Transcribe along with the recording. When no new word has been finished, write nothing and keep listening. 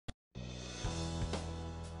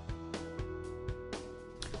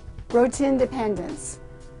Road to Independence.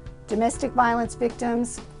 Domestic violence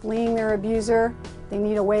victims fleeing their abuser, they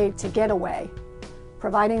need a way to get away.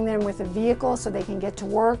 Providing them with a vehicle so they can get to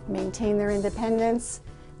work, maintain their independence,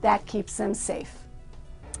 that keeps them safe.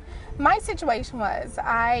 My situation was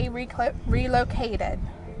I relocated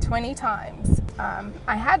 20 times.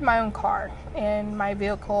 I had my own car and my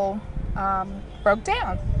vehicle broke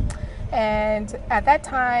down. And at that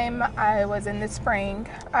time, I was in the spring.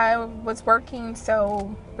 I was working,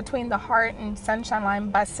 so between the Hart and Sunshine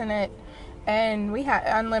Line, busing it, and we had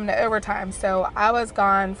unlimited overtime. So I was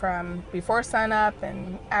gone from before sunup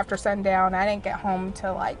and after sundown. I didn't get home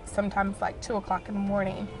till sometimes 2 o'clock in the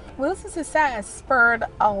morning. Wheels of Success spurred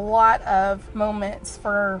a lot of moments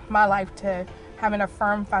for my life to having a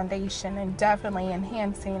firm foundation and definitely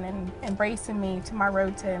enhancing and embracing me to my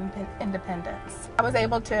road to independence. I was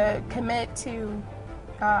able to commit to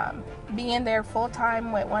being there full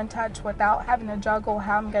time with One Touch without having to juggle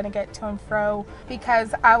how I'm going to get to and fro,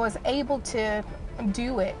 because I was able to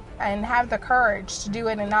do it and have the courage to do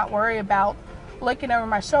it and not worry about looking over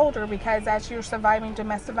my shoulder, because as you're surviving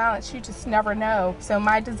domestic violence, you just never know. So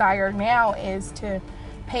my desire now is to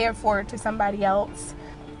pay it forward to somebody else.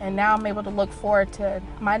 And now I'm able to look forward to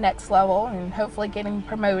my next level and hopefully getting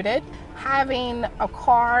promoted. Having a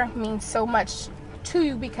car means so much to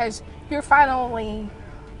you because you're finally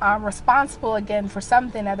responsible again for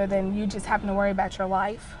something other than you just having to worry about your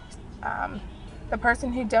life. The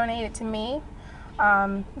person who donated to me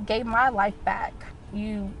gave my life back.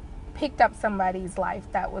 You picked up somebody's life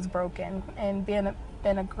that was broken and been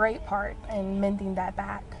a great part in mending that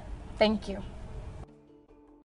back. Thank you.